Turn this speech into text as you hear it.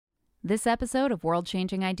This episode of World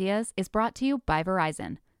Changing Ideas is brought to you by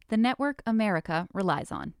Verizon, the network America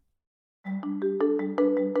relies on.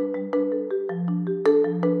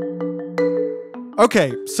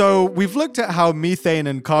 Okay, so we've looked at how methane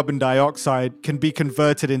and carbon dioxide can be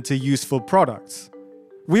converted into useful products.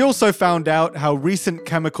 We also found out how recent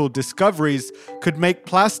chemical discoveries could make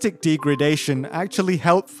plastic degradation actually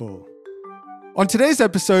helpful. On today's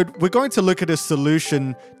episode, we're going to look at a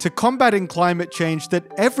solution to combating climate change that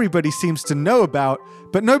everybody seems to know about,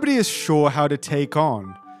 but nobody is sure how to take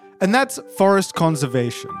on. And that's forest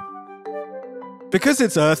conservation. Because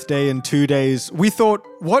it's Earth Day in 2 days, we thought,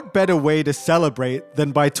 what better way to celebrate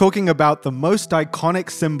than by talking about the most iconic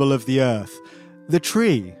symbol of the Earth, the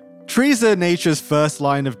tree. Trees are nature's first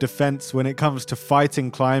line of defense when it comes to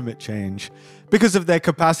fighting climate change, because of their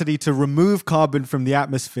capacity to remove carbon from the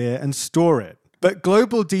atmosphere and store it. But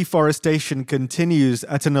global deforestation continues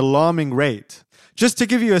at an alarming rate. Just to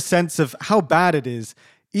give you a sense of how bad it is,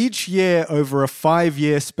 each year over a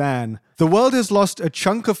 5-year span, the world has lost a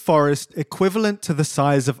chunk of forest equivalent to the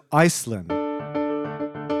size of Iceland.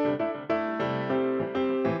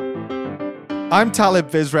 I'm Talib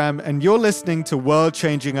Visram, and you're listening to World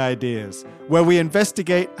Changing Ideas, where we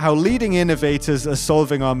investigate how leading innovators are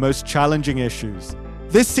solving our most challenging issues.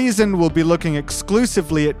 This season, we'll be looking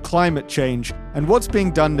exclusively at climate change and what's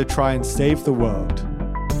being done to try and save the world.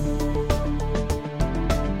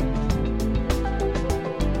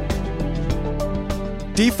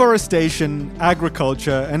 Deforestation,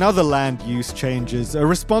 agriculture, and other land use changes are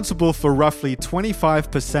responsible for roughly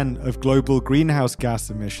 25% of global greenhouse gas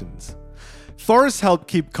emissions. Forests help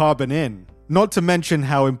keep carbon in, not to mention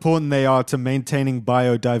how important they are to maintaining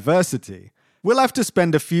biodiversity. We'll have to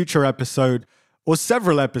spend a future episode, or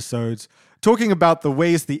several episodes, talking about the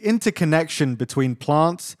ways the interconnection between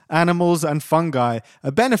plants, animals, and fungi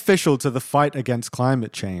are beneficial to the fight against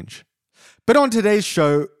climate change. But on today's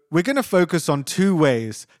show, we're going to focus on 2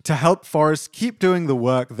 ways to help forests keep doing the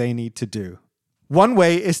work they need to do. One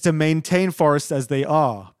way is to maintain forests as they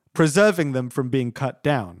are, preserving them from being cut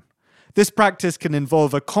down. This practice can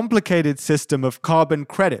involve a complicated system of carbon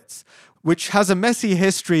credits, which has a messy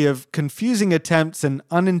history of confusing attempts and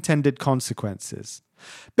unintended consequences.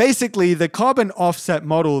 Basically, the carbon offset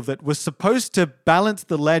model that was supposed to balance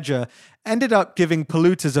the ledger ended up giving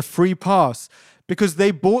polluters a free pass because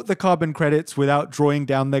they bought the carbon credits without drawing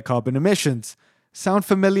down their carbon emissions. Sound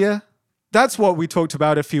familiar? That's what we talked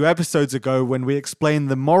about a few episodes ago when we explained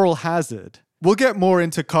the moral hazard. We'll get more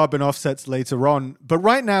into carbon offsets later on, but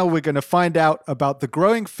right now we're going to find out about the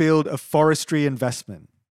growing field of forestry investment.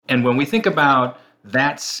 And when we think about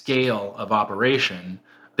that scale of operation,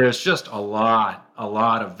 there's just a lot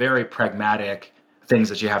of very pragmatic things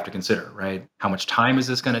that you have to consider, right? How much time is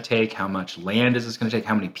this going to take? How much land is this going to take?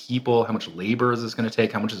 How many people? How much labor is this going to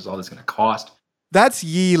take? How much is all this going to cost? That's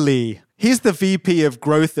Yi Li. He's the VP of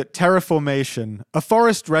Growth at Terraformation, a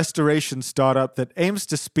forest restoration startup that aims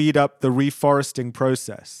to speed up the reforesting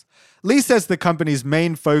process. Li says the company's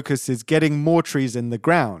main focus is getting more trees in the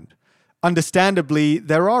ground. Understandably,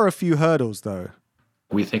 there are a few hurdles, though.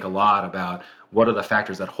 We think a lot about what are the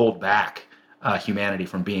factors that hold back humanity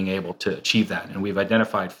from being able to achieve that. And we've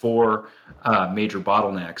identified 4 major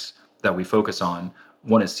bottlenecks that we focus on.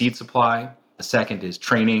 One is seed supply. The second is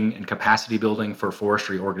training and capacity building for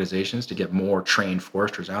forestry organizations to get more trained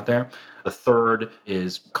foresters out there. The third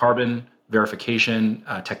is carbon verification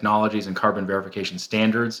technologies and carbon verification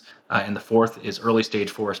standards. And the fourth is early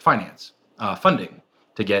stage forest finance funding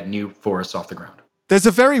to get new forests off the ground. There's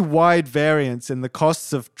a very wide variance in the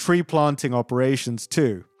costs of tree planting operations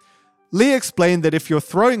too. Li explained that if you're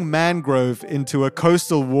throwing mangrove into a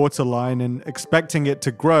coastal waterline and expecting it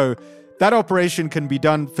to grow, that operation can be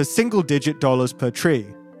done for single-digit dollars per tree.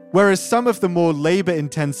 Whereas some of the more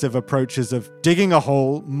labor-intensive approaches of digging a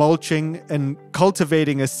hole, mulching, and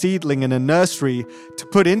cultivating a seedling in a nursery to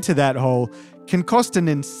put into that hole can cost an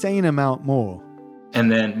insane amount more. And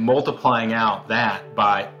then multiplying out that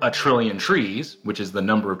by 1 trillion trees, which is the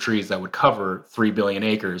number of trees that would cover 3 billion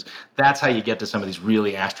acres, that's how you get to some of these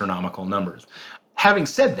really astronomical numbers. Having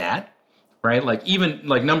said that, right, like even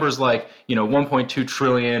like numbers like, 1.2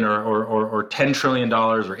 trillion or $10 trillion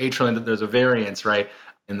or $8 trillion, there's a variance, right,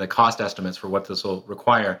 in the cost estimates for what this will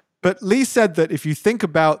require. But Li said that if you think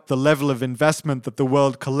about the level of investment that the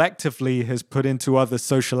world collectively has put into other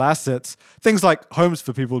social assets, things like homes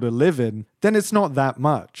for people to live in, then it's not that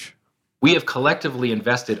much. We have collectively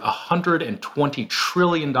invested $120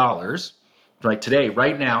 trillion, right today,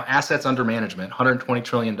 right now, assets under management, $120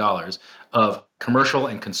 trillion of commercial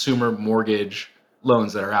and consumer mortgage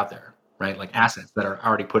loans that are out there, right? Like assets that are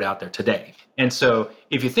already put out there today. And so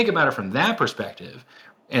if you think about it from that perspective,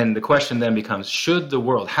 And the question then becomes,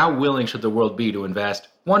 how willing should the world be to invest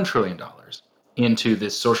 $1 trillion into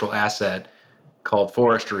this social asset called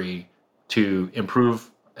forestry to improve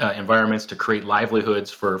environments, to create livelihoods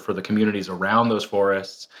for the communities around those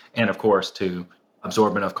forests, and of course, to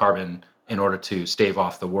absorb enough carbon in order to stave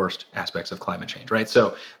off the worst aspects of climate change, right?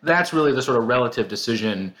 So that's really the sort of relative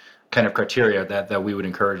decision kind of criteria that we would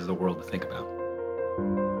encourage the world to think about.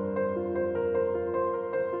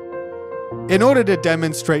 In order to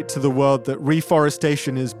demonstrate to the world that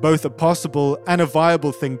reforestation is both a possible and a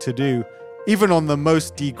viable thing to do, even on the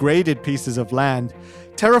most degraded pieces of land,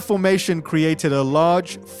 Terraformation created a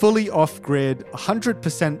large, fully off-grid,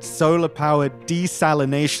 100% solar-powered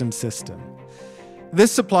desalination system.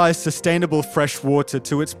 This supplies sustainable fresh water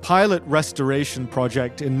to its pilot restoration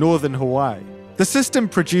project in northern Hawaii. The system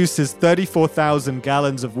produces 34,000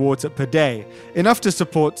 gallons of water per day, enough to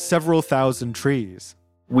support several thousand trees.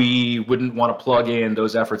 We wouldn't want to plug in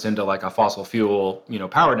those efforts into like a fossil fuel,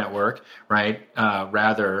 power network, right?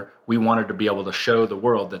 Rather, we wanted to be able to show the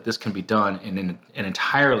world that this can be done in an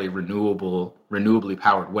entirely renewably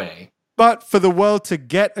powered way. But for the world to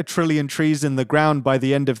get 1 trillion trees in the ground by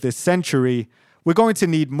the end of this century, we're going to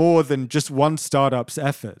need more than just one startup's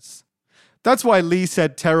efforts. That's why Lee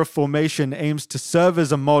said Terraformation aims to serve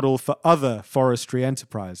as a model for other forestry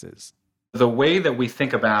enterprises. The way that we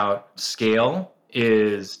think about scale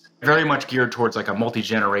is very much geared towards like a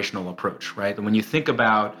multi-generational approach, right? And when you think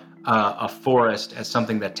about a forest as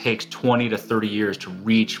something that takes 20 to 30 years to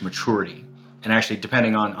reach maturity, and actually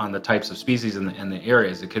depending on the types of species and the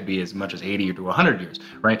areas, it could be as much as 80 to 100 years,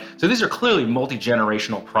 right? So these are clearly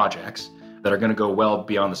multi-generational projects that are going to go well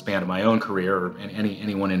beyond the span of my own career or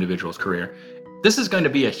any one individual's career. This is going to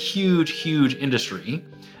be a huge, huge industry.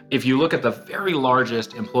 If you look at the very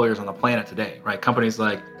largest employers on the planet today, right, companies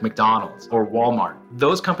like McDonald's or Walmart,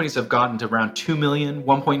 those companies have gotten to around 2 million,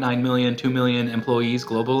 1.9 million, 2 million employees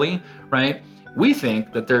globally, right? We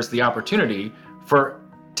think that there's the opportunity for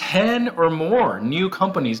 10 or more new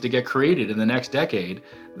companies to get created in the next decade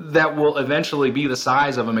that will eventually be the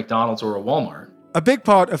size of a McDonald's or a Walmart. A big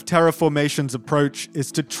part of Terraformation's approach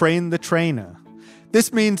is to train the trainer.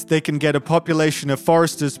 This means they can get a population of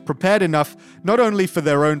foresters prepared enough not only for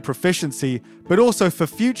their own proficiency, but also for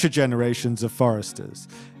future generations of foresters.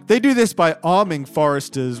 They do this by arming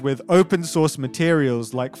foresters with open source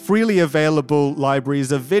materials like freely available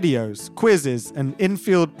libraries of videos, quizzes, and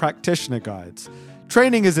in-field practitioner guides.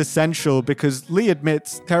 Training is essential because Lee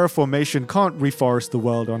admits Terraformation can't reforest the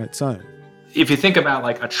world on its own. If you think about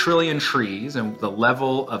like 1 trillion trees and the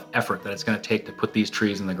level of effort that it's going to take to put these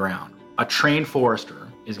trees in the ground, a trained forester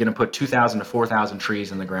is going to put 2,000 to 4,000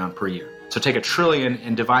 trees in the ground per year. So take 1 trillion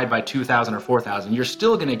and divide by 2,000 or 4,000, you're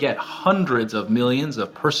still going to get hundreds of millions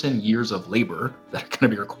of person years of labor that are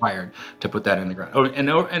going to be required to put that in the ground.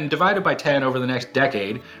 And divided by 10 over the next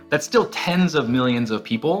decade, that's still tens of millions of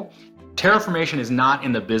people. Terraformation is not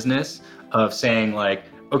in the business of saying like,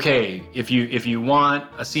 okay, if you want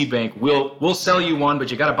a seed bank, we'll sell you one, but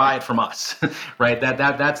you got to buy it from us, right?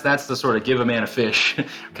 That's the sort of give a man a fish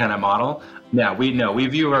kind of model. Yeah, we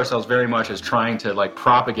view ourselves very much as trying to like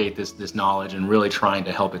propagate this knowledge and really trying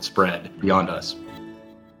to help it spread beyond us.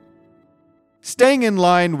 Staying in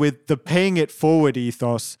line with the paying it forward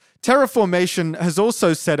ethos, Terraformation has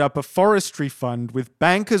also set up a forestry fund with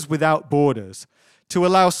Bankers Without Borders to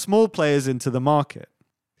allow small players into the market.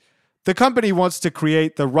 The company wants to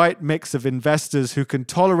create the right mix of investors who can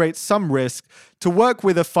tolerate some risk to work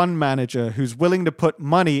with a fund manager who's willing to put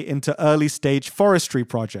money into early-stage forestry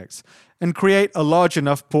projects and create a large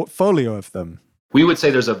enough portfolio of them. We would say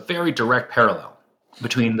there's a very direct parallel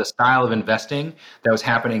between the style of investing that was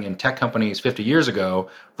happening in tech companies 50 years ago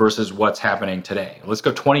versus what's happening today. Let's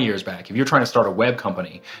go 20 years back. If you're trying to start a web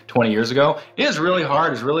company 20 years ago, it is really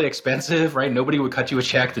hard, it's really expensive, right? Nobody would cut you a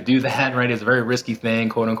check to do that, right? It's a very risky thing,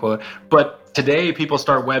 quote unquote. But today people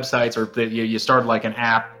start websites or you start like an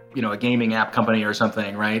app, a gaming app company or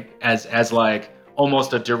something, right? As like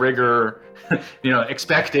almost a de rigueur,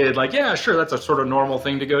 expected, like, yeah, sure, that's a sort of normal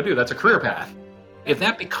thing to go do. That's a career path. If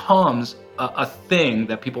that becomes a thing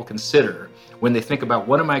that people consider when they think about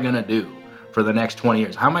what am I going to do for the next 20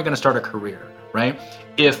 years? How am I going to start a career, right?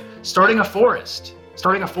 If starting a forest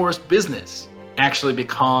business actually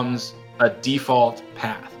becomes a default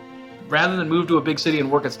path, rather than move to a big city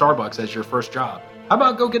and work at Starbucks as your first job, how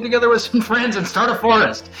about go get together with some friends and start a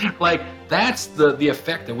forest? Like, that's the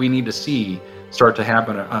effect that we need to see start to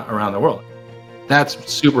happen around the world.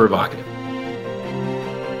 That's super evocative.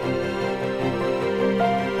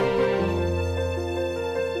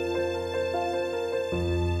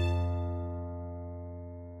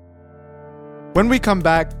 When we come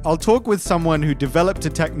back, I'll talk with someone who developed a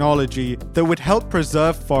technology that would help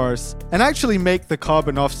preserve forests and actually make the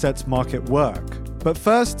carbon offsets market work. But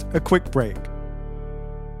first, a quick break.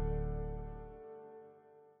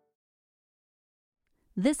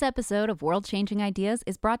 This episode of World Changing Ideas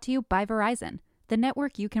is brought to you by Verizon, the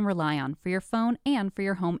network you can rely on for your phone and for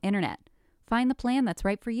your home internet. Find the plan that's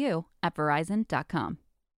right for you at Verizon.com.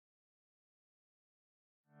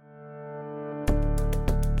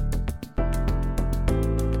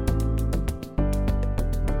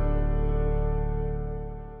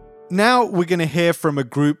 Now we're going to hear from a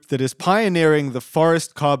group that is pioneering the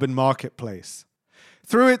forest carbon marketplace.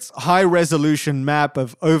 Through its high-resolution map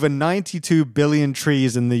of over 92 billion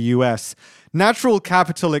trees in the US, Natural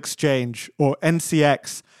Capital Exchange, or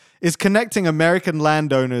NCX, is connecting American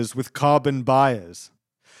landowners with carbon buyers.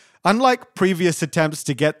 Unlike previous attempts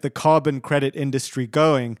to get the carbon credit industry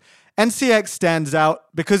going, NCX stands out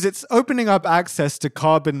because it's opening up access to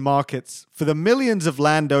carbon markets for the millions of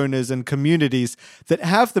landowners and communities that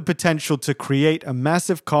have the potential to create a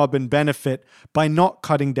massive carbon benefit by not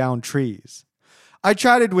cutting down trees. I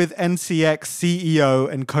chatted with NCX CEO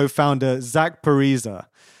and co-founder Zach Pariza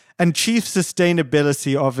and Chief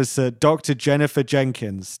Sustainability Officer Dr. Jennifer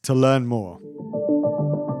Jenkins to learn more.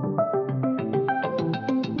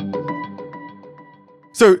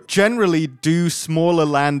 So generally, do smaller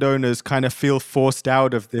landowners kind of feel forced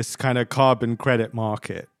out of this kind of carbon credit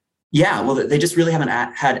market? Yeah, well, they just really haven't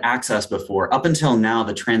had access before. Up until now,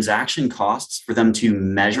 the transaction costs for them to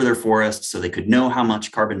measure their forests so they could know how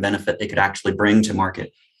much carbon benefit they could actually bring to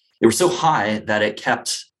market, they were so high that it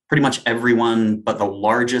kept pretty much everyone but the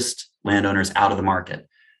largest landowners out of the market.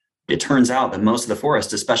 It turns out that most of the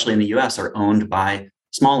forests, especially in the US, are owned by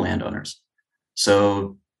small landowners.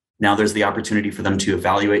 So now there's the opportunity for them to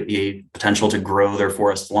evaluate the potential to grow their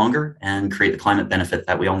forests longer and create the climate benefit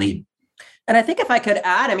that we all need. And I think if I could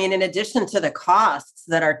add, in addition to the costs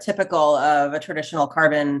that are typical of a traditional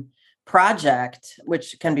carbon project,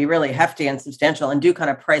 which can be really hefty and substantial and do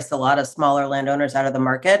kind of price a lot of smaller landowners out of the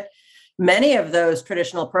market, many of those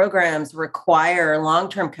traditional programs require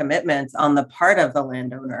long-term commitments on the part of the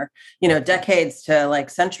landowner, decades to like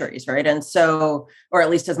centuries, right? And so, or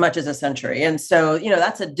at least as much as a century. And so,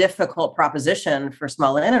 that's a difficult proposition for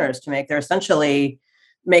small landowners to make. They're essentially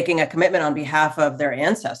making a commitment on behalf of their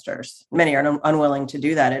ancestors. Many are unwilling to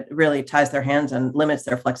do that. It really ties their hands and limits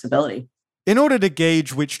their flexibility. In order to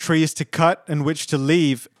gauge which trees to cut and which to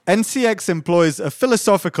leave, NCX employs a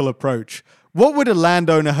philosophical approach. What would a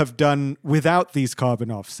landowner have done without these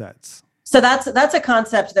carbon offsets? So that's a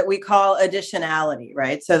concept that we call additionality,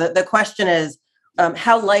 right? So the question is,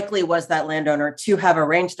 how likely was that landowner to have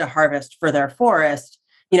arranged a harvest for their forest,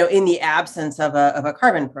 in the absence of a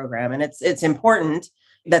carbon program? And it's important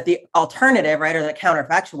that the alternative, right, or the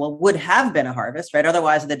counterfactual would have been a harvest, right?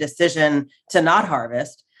 Otherwise, the decision to not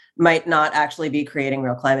harvest might not actually be creating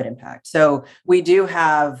real climate impact. So we do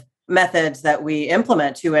have methods that we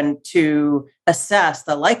implement to assess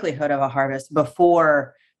the likelihood of a harvest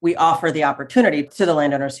before we offer the opportunity to the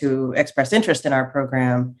landowners who express interest in our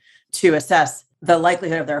program to assess the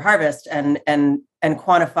likelihood of their harvest and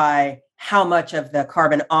quantify how much of the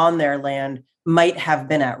carbon on their land might have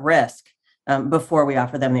been at risk before we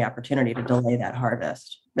offer them the opportunity to delay that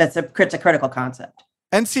harvest. It's a critical concept.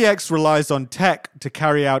 NCX relies on tech to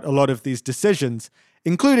carry out a lot of these decisions,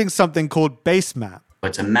 including something called BaseMap.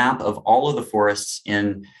 It's a map of all of the forests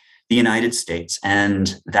in the United States,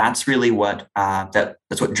 and that's really what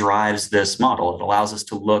that's what drives this model. It allows us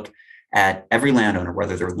to look at every landowner,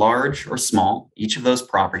 whether they're large or small, each of those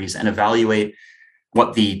properties, and evaluate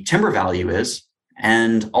what the timber value is,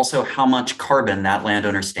 and also how much carbon that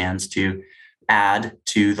landowner stands to add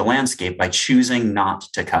to the landscape by choosing not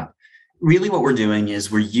to cut. Really what we're doing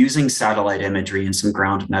is we're using satellite imagery and some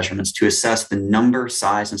ground measurements to assess the number,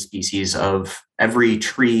 size, and species of every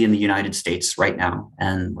tree in the United States right now,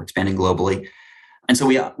 and we're expanding globally. And so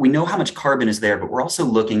we know how much carbon is there, but we're also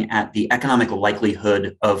looking at the economic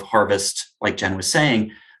likelihood of harvest, like Jen was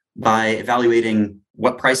saying, by evaluating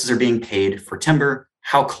what prices are being paid for timber,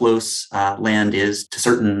 how close land is to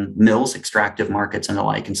certain mills, extractive markets, and the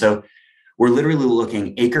like. And so we're literally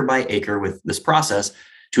looking acre by acre with this process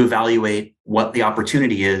to evaluate what the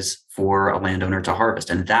opportunity is for a landowner to harvest.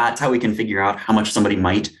 And that's how we can figure out how much somebody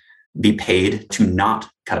might be paid to not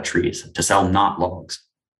cut trees, to sell not logs.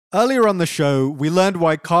 Earlier on the show, we learned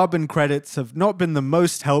why carbon credits have not been the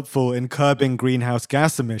most helpful in curbing greenhouse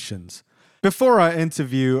gas emissions. Before our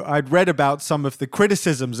interview, I'd read about some of the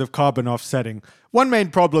criticisms of carbon offsetting. One main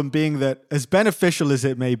problem being that, as beneficial as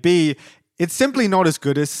it may be, it's simply not as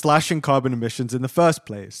good as slashing carbon emissions in the first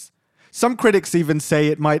place. Some critics even say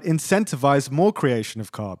it might incentivize more creation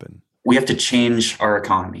of carbon. We have to change our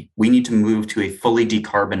economy. We need to move to a fully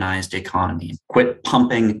decarbonized economy, quit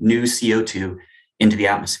pumping new CO2 into the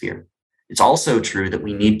atmosphere. It's also true that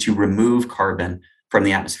we need to remove carbon from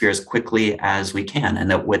the atmosphere as quickly as we can.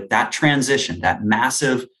 And that with that transition, that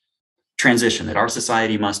massive transition that our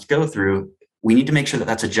society must go through, we need to make sure that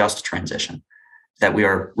that's a just transition, that we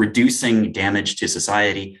are reducing damage to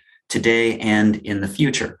society today and in the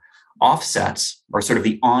future. Offsets are sort of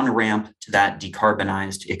the on-ramp to that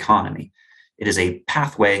decarbonized economy. It is a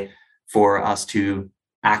pathway for us to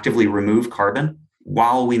actively remove carbon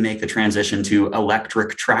while we make the transition to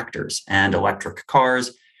electric tractors and electric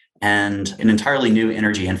cars and an entirely new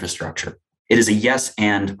energy infrastructure. It is a yes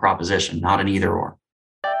and proposition, not an either or.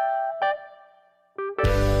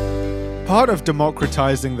 Part of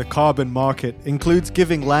democratizing the carbon market includes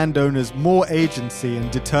giving landowners more agency in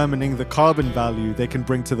determining the carbon value they can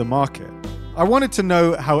bring to the market. I wanted to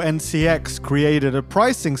know how NCX created a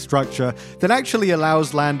pricing structure that actually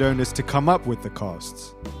allows landowners to come up with the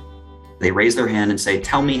costs. They raise their hand and say,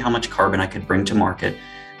 tell me how much carbon I could bring to market.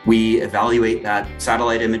 We evaluate that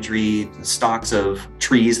satellite imagery, the stocks of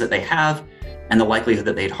trees that they have, and the likelihood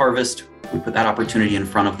that they'd harvest. We put that opportunity in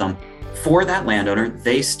front of them. For that landowner,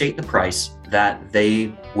 they state the price that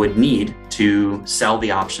they would need to sell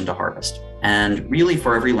the option to harvest. And really,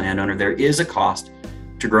 for every landowner, there is a cost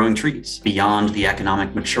to growing trees beyond the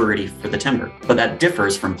economic maturity for the timber. But that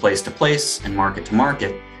differs from place to place and market to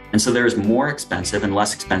market. And so there's more expensive and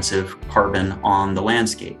less expensive carbon on the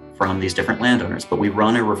landscape from these different landowners. But we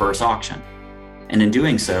run a reverse auction. And in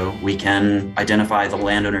doing so, we can identify the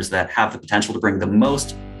landowners that have the potential to bring the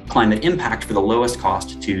most climate impact for the lowest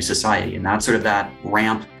cost to society. And that's sort of that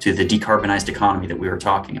ramp to the decarbonized economy that we were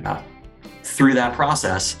talking about. Through that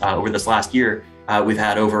process, over this last year, we've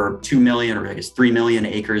had over 2 million, or I guess 3 million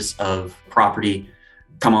acres of property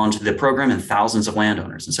come onto the program and thousands of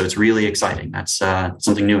landowners. And so it's really exciting. That's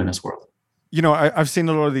something new in this world. You know, I've seen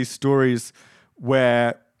a lot of these stories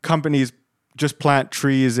where companies just plant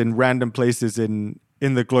trees in random places in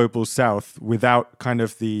the global south without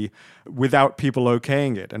people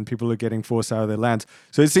okaying it, and people are getting forced out of their lands.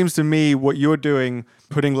 So it seems to me what you're doing,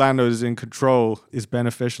 putting landowners in control, is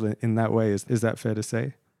beneficial in that way. Is that fair to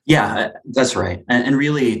say? Yeah, that's right. And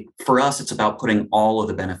really, for us, it's about putting all of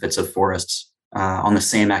the benefits of forests on the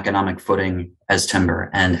same economic footing as timber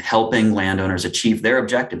and helping landowners achieve their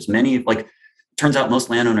objectives. Turns out most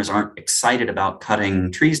landowners aren't excited about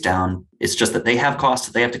cutting trees down. It's just that they have costs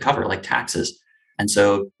that they have to cover, like taxes. And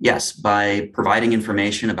so, yes, by providing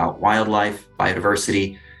information about wildlife,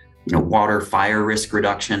 biodiversity, water, fire risk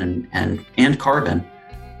reduction, and carbon,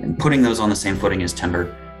 and putting those on the same footing as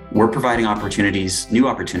timber, we're providing new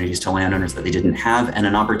opportunities to landowners that they didn't have, and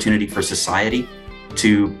an opportunity for society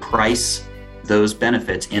to price those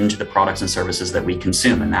benefits into the products and services that we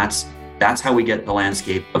consume. And that's how we get the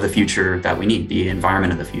landscape of the future that we need, the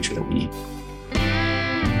environment of the future that we need.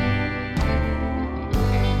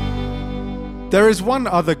 There is one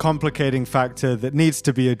other complicating factor that needs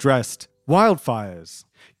to be addressed: wildfires.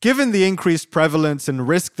 Given the increased prevalence and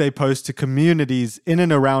risk they pose to communities in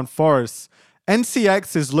and around forests,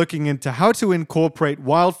 NCX is looking into how to incorporate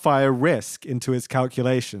wildfire risk into its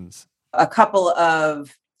calculations. A couple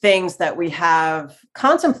of things that we have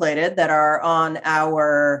contemplated that are on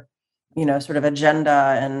our sort of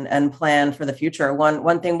agenda and plan for the future.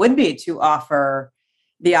 One thing would be to offer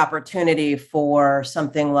the opportunity for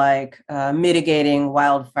something like mitigating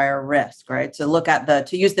wildfire risk, right? To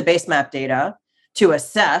use the base map data to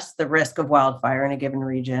assess the risk of wildfire in a given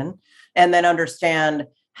region, and then understand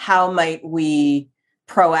how might we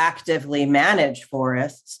proactively manage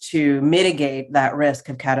forests to mitigate that risk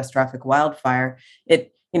of catastrophic wildfire.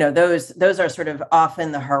 Those are sort of off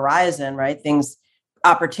in the horizon, right?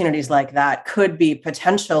 Opportunities like that could be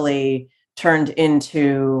potentially turned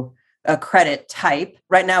into a credit type.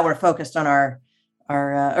 Right now, we're focused on our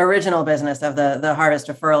original business of the harvest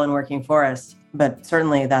deferral and working forests, but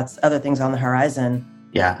certainly that's other things on the horizon.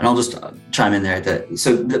 Yeah, and I'll just chime in there.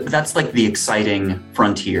 That's like the exciting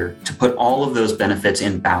frontier, to put all of those benefits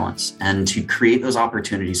in balance and to create those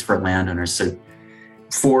opportunities for landowners. So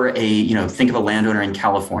think of a landowner in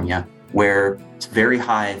California where it's very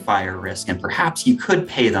high fire risk, and perhaps you could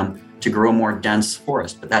pay them to grow more dense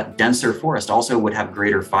forest, but that denser forest also would have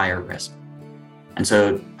greater fire risk. And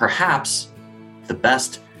so perhaps the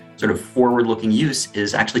best sort of forward-looking use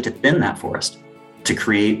is actually to thin that forest, to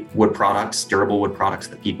create wood products, durable wood products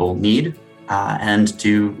that people need, and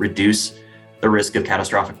to reduce the risk of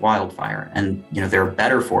catastrophic wildfire. And there are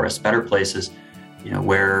better forests, better places,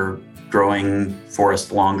 where growing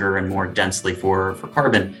forest longer and more densely for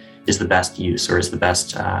carbon the best use or is the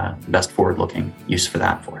best forward-looking use for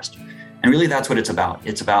that forest. And really that's what it's about.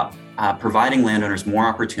 It's about providing landowners more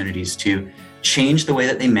opportunities to change the way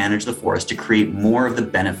that they manage the forest to create more of the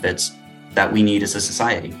benefits that we need as a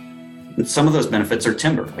society. And some of those benefits are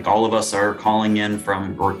timber. Like all of us are calling in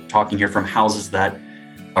from, or talking here from houses that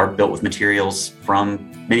are built with materials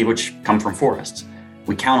from, many of which come from forests.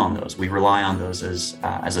 We count on those. We rely on those as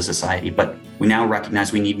a society, but we now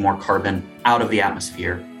recognize we need more carbon out of the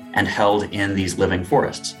atmosphere and held in these living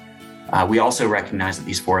forests. We also recognize that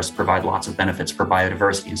these forests provide lots of benefits for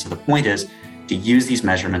biodiversity. And so the point is to use these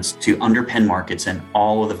measurements to underpin markets in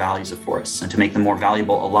all of the values of forests and to make them more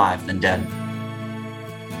valuable alive than dead.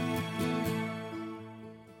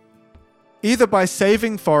 Either by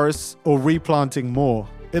saving forests or replanting more,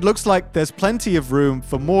 it looks like there's plenty of room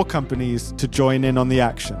for more companies to join in on the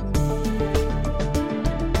action.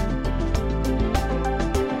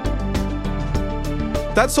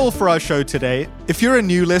 That's all for our show today. If you're a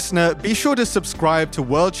new listener, be sure to subscribe to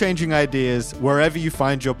World Changing Ideas wherever you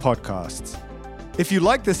find your podcasts. If you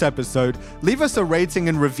like this episode, leave us a rating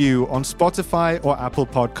and review on Spotify or Apple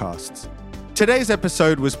Podcasts. Today's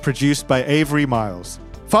episode was produced by Avery Miles.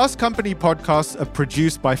 Fast Company podcasts are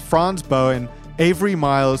produced by Franz Bowen, Avery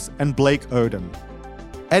Miles, and Blake Odom.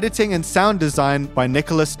 Editing and sound design by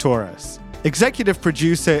Nicholas Torres. Executive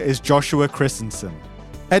producer is Joshua Christensen.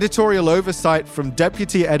 Editorial oversight from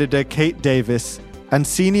Deputy Editor Kate Davis and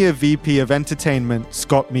Senior VP of Entertainment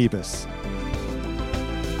Scott Mebus.